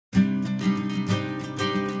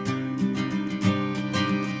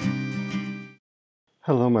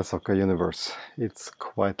Hello, my soccer universe. It's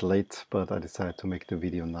quite late, but I decided to make the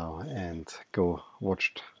video now and go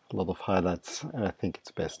watched a lot of highlights, and I think it's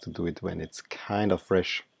best to do it when it's kind of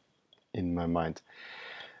fresh in my mind.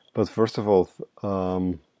 But first of all,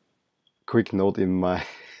 quick note in my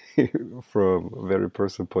from a very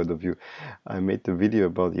personal point of view, I made the video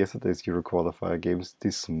about yesterday's Euro qualifier games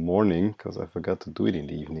this morning because I forgot to do it in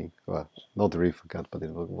the evening. Well, not really forgot, but it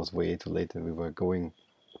was way too late and we were going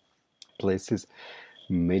places.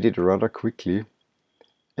 Made it rather quickly.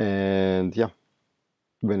 And yeah,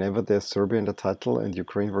 whenever there's Serbia in the title and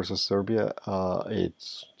Ukraine versus Serbia, it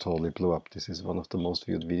totally blew up. This is one of the most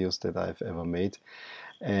viewed videos that I've ever made.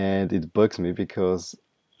 And it bugs me because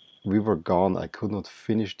we were gone. I could not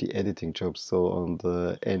finish the editing job. So on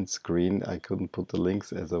the end screen, I couldn't put the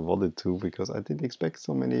links as I wanted to because I didn't expect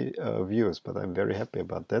so many viewers. But I'm very happy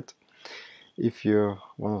about that. If you're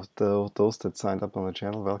one of those that signed up on the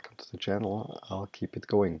channel, welcome to the channel. I'll keep it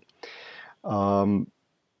going. Um,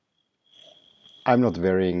 I'm not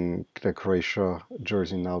wearing the Croatia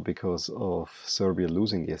jersey now because of Serbia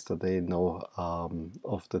losing yesterday. No,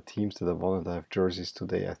 of the teams that I wanted to have jerseys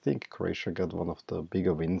today, I think Croatia got one of the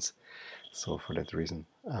bigger wins. So for that reason,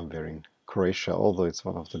 I'm wearing Croatia, although it's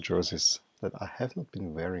one of the jerseys that I have not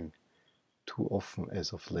been wearing too often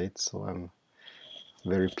as of late. So I'm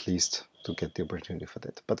very pleased to get the opportunity for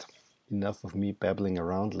that. But enough of me babbling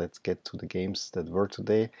around. Let's get to the games that were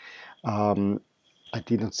today. I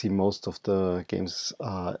did not see most of the games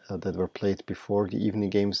that were played before the evening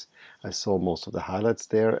games. I saw most of the highlights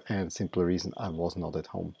there, and simple reason I was not at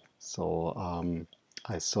home. So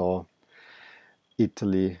I saw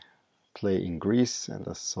Italy play in Greece, and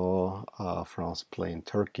I saw France play in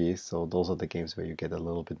Turkey. So those are the games where you get a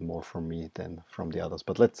little bit more from me than from the others.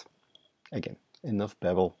 But let's again, enough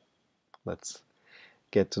babble. Let's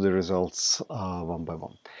get to the results one by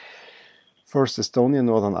one. First, Estonia,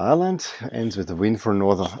 Northern Ireland ends with a win for a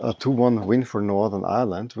 2-1 win for Northern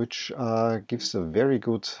Ireland, which gives a very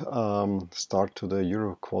good start to the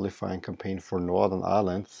Euro qualifying campaign for Northern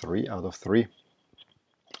Ireland. 3 out of 3.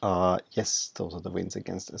 Yes, those are the wins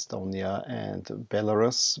against Estonia and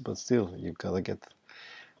Belarus, but still, you gotta get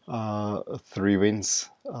 3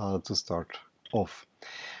 wins to start off.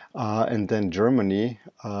 And then Germany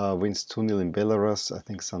wins 2-0 in Belarus. I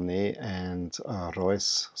think Sané and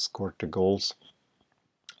Reus scored the goals.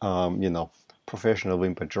 Professional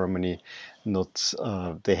win by Germany. Not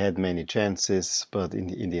they had many chances, but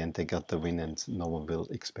in the end they got the win, and no one will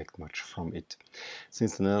expect much from it.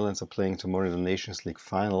 Since the Netherlands are playing tomorrow in the Nations League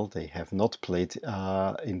final, they have not played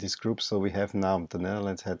in this group. So we have now the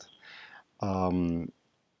Netherlands had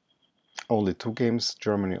only 2 games.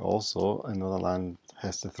 Germany also, and Northern Ireland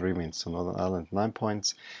has the 3 wins. So Northern Ireland 9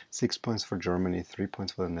 points, 6 points for Germany, 3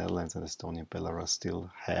 points for the Netherlands, and Estonia and Belarus still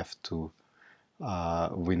have to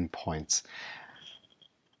win points.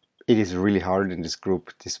 It is really hard in this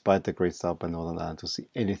group, despite the great start by Northern Ireland, to see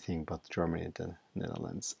anything but Germany and the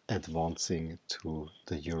Netherlands advancing to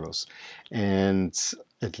the Euros. And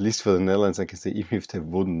at least for the Netherlands, I can say even if they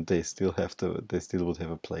wouldn't, they still would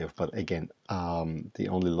have a playoff. But again, the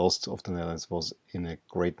only loss of the Netherlands was in a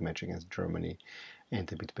great match against Germany, and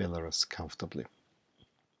they beat Belarus comfortably.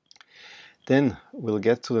 Then we'll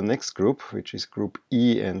get to the next group, which is Group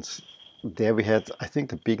E, and there we had, I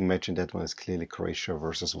think the big match in that one is clearly Croatia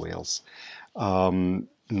versus Wales.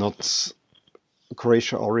 Not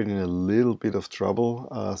Croatia already in a little bit of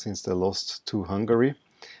trouble since they lost to Hungary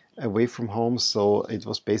away from home, so it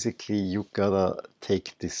was basically you gotta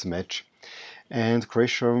take this match. And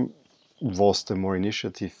Croatia was the more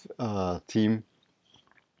initiative team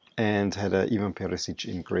and had Ivan Perisic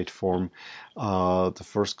in great form. The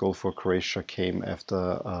first goal for Croatia came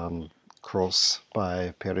after cross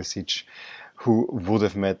by Perisic, who would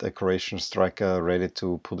have met a Croatian striker ready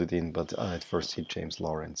to put it in, but at first hit James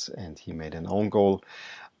Lawrence and he made an own goal.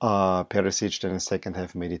 Perisic then in the second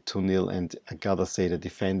half made it 2-0, and I gotta say the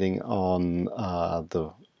defending on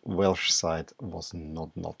the Welsh side was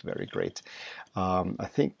not very great. I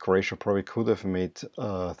think Croatia probably could have made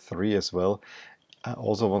 3 as well. I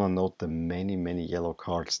also want to note the many yellow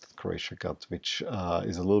cards that Croatia got, which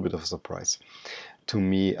is a little bit of a surprise to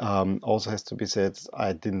me. Also has to be said,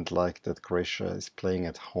 I didn't like that Croatia is playing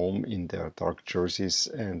at home in their dark jerseys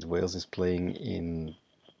and Wales is playing in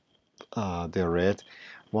their red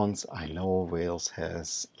ones. I know Wales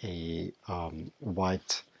has a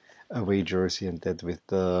white away jersey, and that with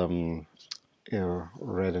the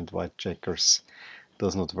red and white checkers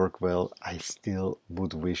does not work well. I still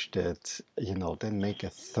would wish that, then make a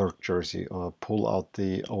third jersey or pull out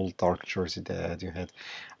the old dark jersey that you had.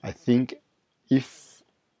 I think if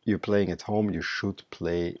you're playing at home, you should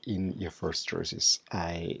play in your first jerseys.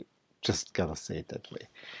 I just gotta say it that way.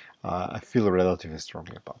 I feel relatively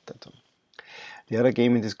strongly about that one. The other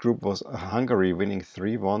game in this group was Hungary winning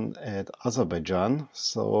 3-1 at Azerbaijan.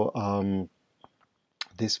 So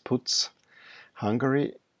this puts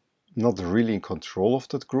Hungary not really in control of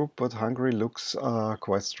that group, but Hungary looks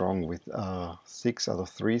quite strong with 6 out of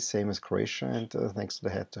 3, same as Croatia. And thanks to the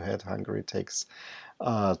head-to-head, Hungary takes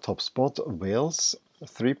top spot. Wales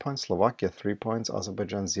 3 points, Slovakia 3 points,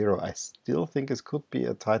 Azerbaijan 0. I still think it could be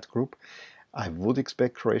a tight group. I would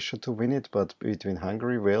expect Croatia to win it, but between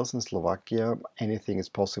Hungary, Wales, and Slovakia, anything is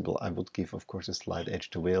possible. I would give, of course, a slight edge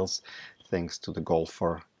to Wales, thanks to the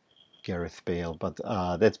golfer Gareth Bale. But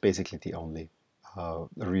that's basically the only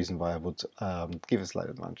reason why I would give a slight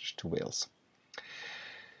advantage to Wales.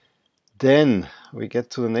 Then we get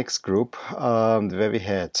to the next group, where we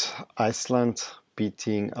had Iceland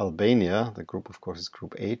beating Albania. The group, of course, is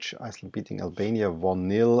Group H. Iceland beating Albania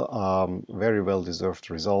 1-0. Very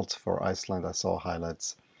well-deserved result for Iceland. I saw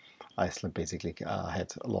highlights. Iceland basically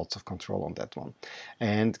had lots of control on that one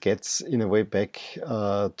and gets, in a way, back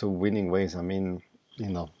to winning ways. I mean, you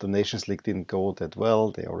know, the Nations League didn't go that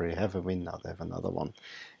well. They already have a win. Now they have another one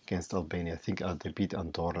against Albania. I think they beat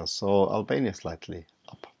Andorra. So Albania slightly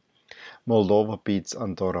up. Moldova beats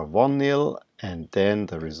Andorra 1-0, and then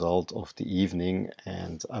the result of the evening,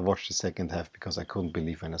 and I watched the second half because I couldn't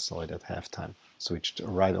believe when I saw it at halftime. Switched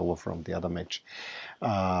right over from the other match.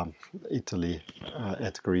 Italy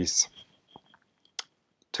at Greece.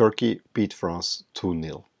 Turkey beat France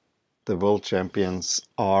 2-0. The world champions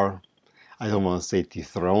are, I don't want to say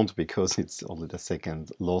dethroned because it's only the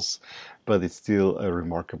second loss, but it's still a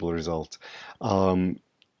remarkable result. And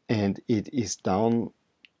it is down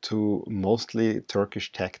to mostly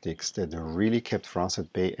Turkish tactics that really kept France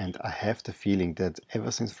at bay. And I have the feeling that ever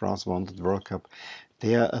since France won the World Cup,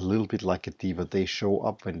 they are a little bit like a diva. They show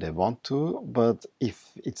up when they want to, but if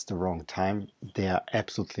it's the wrong time, they are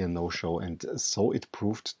absolutely a no-show. And so it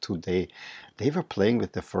proved today. They were playing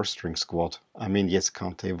with the first-string squad. I mean, yes,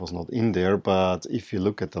 Kanté was not in there, but if you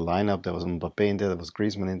look at the lineup, there was Mbappé in there, there was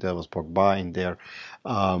Griezmann in there, there was Pogba in there.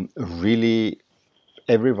 Really,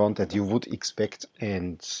 everyone that you would expect,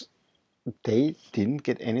 and they didn't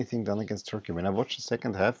get anything done against Turkey. When I watched the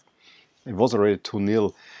second half, it was already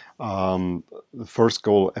 2-0. The first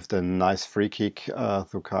goal after a nice free kick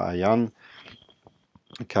through Ka Ayan.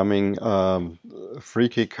 Coming free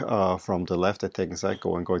kick from the left attacking side,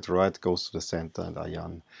 going to right, goes to the center, and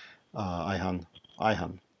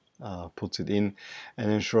Ayhan puts it in.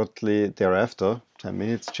 And then shortly thereafter, 10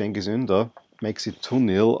 minutes, Cengiz Ünder makes it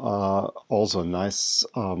 2-0. Also a nice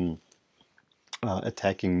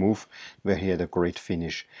attacking move where he had a great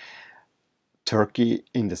finish. Turkey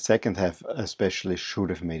in the second half especially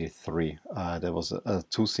should have made it 3. There was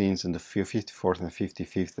two scenes in the 54th and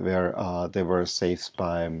 55th where they were saved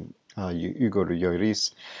by Igor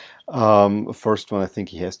Lloris. First one, I think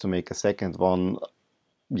he has to make a second one.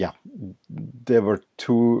 Yeah, there were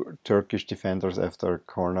two Turkish defenders after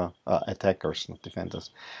corner, attackers, not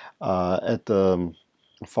defenders, at the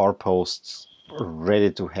far posts,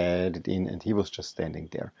 ready to head it in, and he was just standing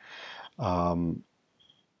there.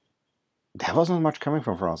 There wasn't much coming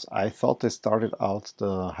from France. I thought they started out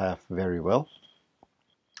the half very well.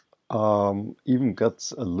 Even got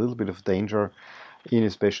a little bit of danger in,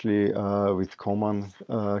 especially with Coman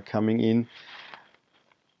coming in.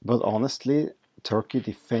 But honestly, Turkey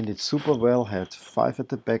defended super well, had 5 at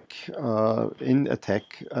the back in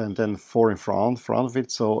attack, and then 4 in front of it.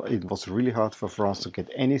 So it was really hard for France to get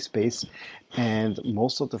any space. And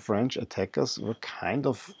most of the French attackers were kind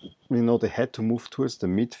of, you know, they had to move towards the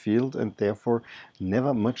midfield, and therefore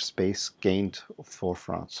never much space gained for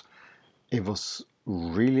France. It was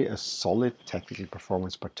really a solid tactical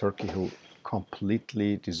performance by Turkey, who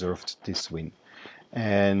completely deserved this win.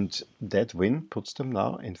 And that win puts them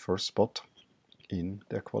now in first spot in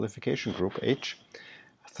their qualification group H,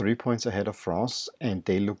 3 points ahead of France, and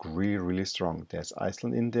they look really, really strong. There's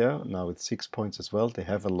Iceland in there now with 6 points as well. They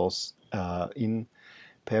have a loss in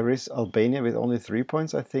Paris. Albania with only 3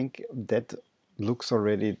 points. I think that looks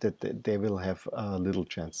already that they will have a little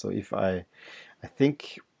chance. So I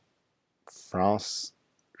think France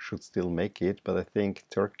should still make it, but I think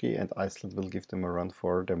Turkey and Iceland will give them a run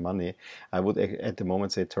for their money. I would at the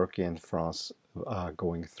moment say Turkey and France are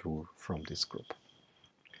going through from this group.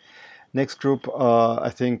 Next group, I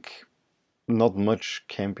think not much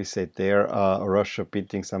can be said there. Russia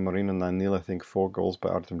beating San Marino 9-0, I think 4 goals by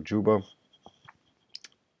Artem Dzyuba.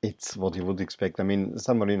 It's what you would expect. I mean,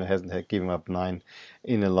 San Marino hasn't given up 9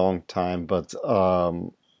 in a long time, but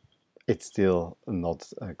it's still not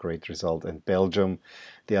a great result. And Belgium,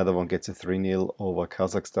 the other one, gets a 3-0 over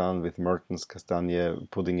Kazakhstan with Mertens Kastanje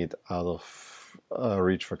putting it out of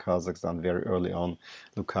reach for Kazakhstan very early on.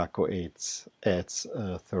 Lukaku adds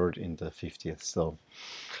a third in the 50th. So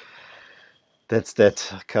that's that.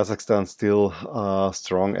 Kazakhstan still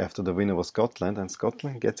strong after the win over Scotland, and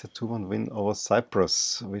Scotland gets a 2-1 win over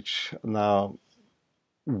Cyprus, which now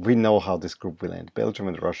we know how this group will end. Belgium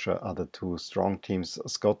and Russia are the two strong teams.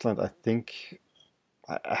 Scotland, I think,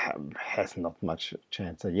 has not much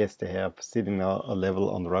chance. Yes, they have sitting now a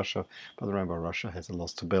level on Russia, but remember, Russia has a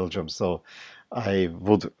loss to Belgium, so I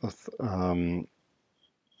would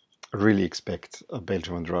really expect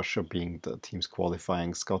Belgium and Russia being the teams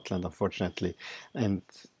qualifying. Scotland, unfortunately, and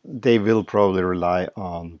they will probably rely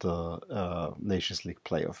on the Nations League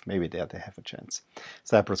playoff. Maybe there they have a chance.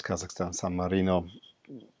 Cyprus, Kazakhstan, San Marino,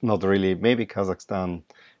 not really. Maybe Kazakhstan,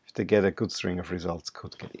 if they get a good string of results,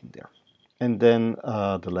 could get in there. And then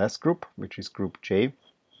the last group, which is Group J,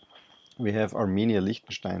 we have Armenia,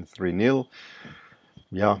 Liechtenstein 3-0.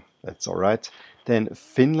 Yeah, that's all right. Then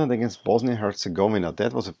Finland against Bosnia-Herzegovina.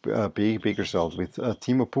 That was a big result with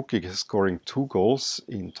Timo Pukki scoring 2 goals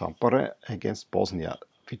in Tampere against Bosnia,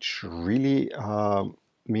 which really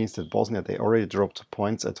means that Bosnia, they already dropped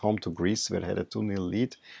points at home to Greece, where they had a 2-0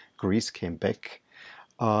 lead. Greece came back.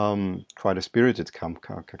 Quite a spirited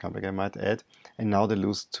comeback, I might add. And now they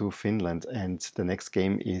lose to Finland, and the next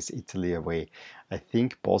game is Italy away. I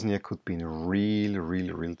think Bosnia could be in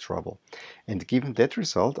real trouble. And given that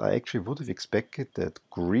result, I actually would have expected that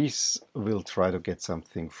Greece will try to get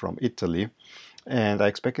something from Italy, and I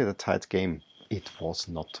expected a tight game. It was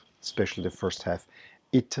not, especially the first half.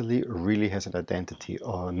 Italy really has an identity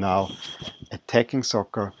now, attacking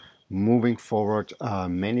soccer, moving forward,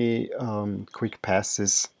 many quick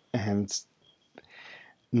passes, and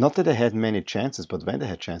not that they had many chances, but when they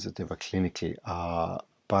had chances, they were clinically.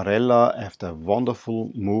 Barella, after a wonderful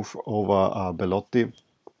move over Belotti,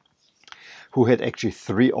 who had actually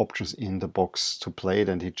 3 options in the box to play it,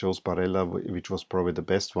 and he chose Barella, which was probably the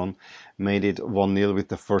best one, made it 1-0 with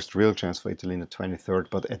the first real chance for Italy in the 23rd.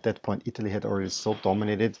 But at that point, Italy had already so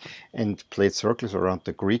dominated and played circles around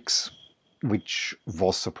the Greeks, which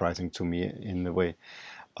was surprising to me in a way,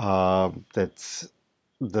 that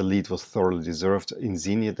the lead was thoroughly deserved.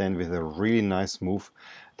 Insigne then with a really nice move.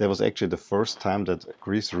 That was actually the first time that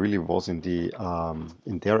Greece really was in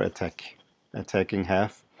their attacking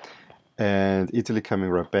half, and Italy coming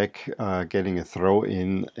right back, getting a throw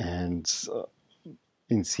in, and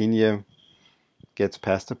Insigne gets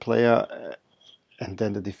past the player, and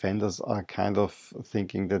then the defenders are kind of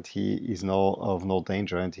thinking that he is of no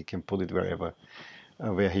danger and he can put it wherever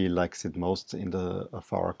where he likes it most, in the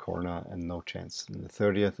far corner, and no chance in the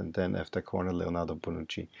 30th. And then after corner, Leonardo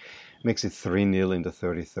Bonucci makes it 3-0 in the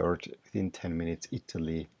 33rd. Within 10 minutes,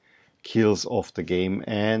 Italy kills off the game,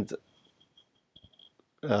 and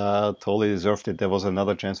totally deserved it. There was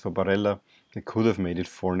another chance for Barella. They could have made it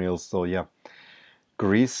 4-0. So yeah,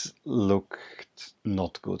 Greece looked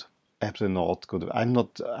not good. Absolutely not good.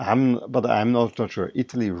 But I'm not sure.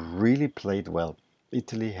 Italy really played well.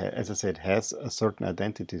 Italy, as I said, has a certain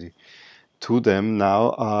identity to them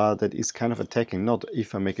now, that is kind of attacking. Not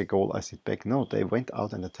if I make a goal, I sit back. No, they went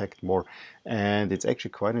out and attacked more. And it's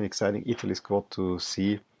actually quite an exciting Italy squad to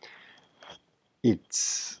see.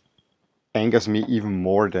 It angers me even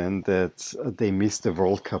more than that they missed the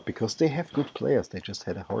World Cup, because they have good players. They just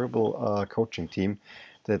had a horrible coaching team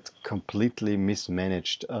that completely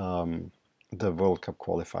mismanaged the World Cup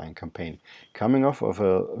qualifying campaign. Coming off of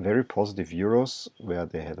a very positive Euros, where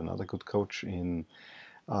they had another good coach in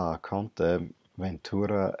Conte,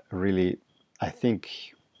 Ventura, really, I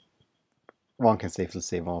think one can safely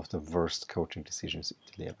say one of the worst coaching decisions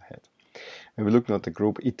Italy ever had. When we look at the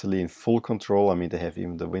group, Italy in full control. I mean, they have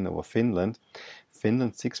even the win over Finland.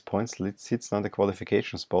 Finland 6 points, sits on the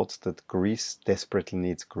qualification spot that Greece desperately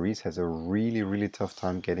needs. Greece has a really tough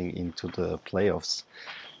time getting into the playoffs.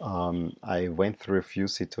 I went through a few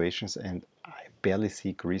situations and I barely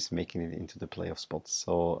see Greece making it into the playoff spots.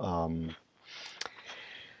 So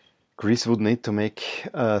Greece would need to make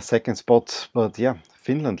a second spot, but yeah,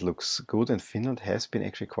 Finland looks good, and Finland has been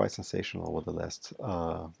actually quite sensational over the last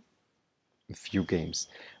few games.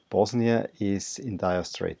 Bosnia is in dire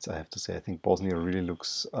straits, I have to say. I think Bosnia really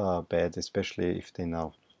looks bad, especially if they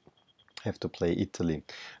now have to play Italy.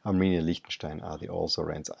 Armenia, Liechtenstein are the also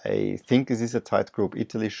rans. I think this is a tight group.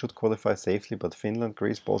 Italy should qualify safely, but Finland,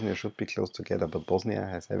 Greece, Bosnia should be close together. But Bosnia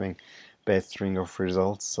has having bad string of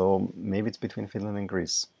results, so maybe it's between Finland and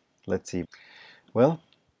Greece. Let's see. Well,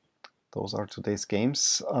 those are today's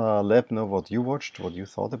games. Let me know what you watched, what you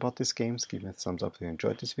thought about these games. Give me a thumbs up if you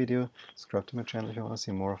enjoyed this video. Subscribe to my channel if you want to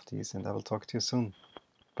see more of these, and I will talk to you soon.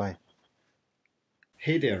 Bye.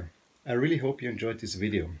 Hey there, I really hope you enjoyed this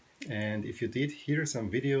video. And if you did, here are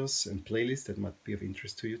some videos and playlists that might be of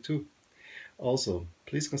interest to you too. Also,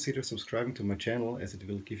 please consider subscribing to my channel, as it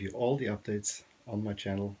will give you all the updates on my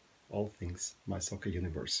channel, all things My Soccer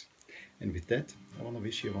Universe. And with that, I want to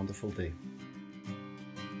wish you a wonderful day.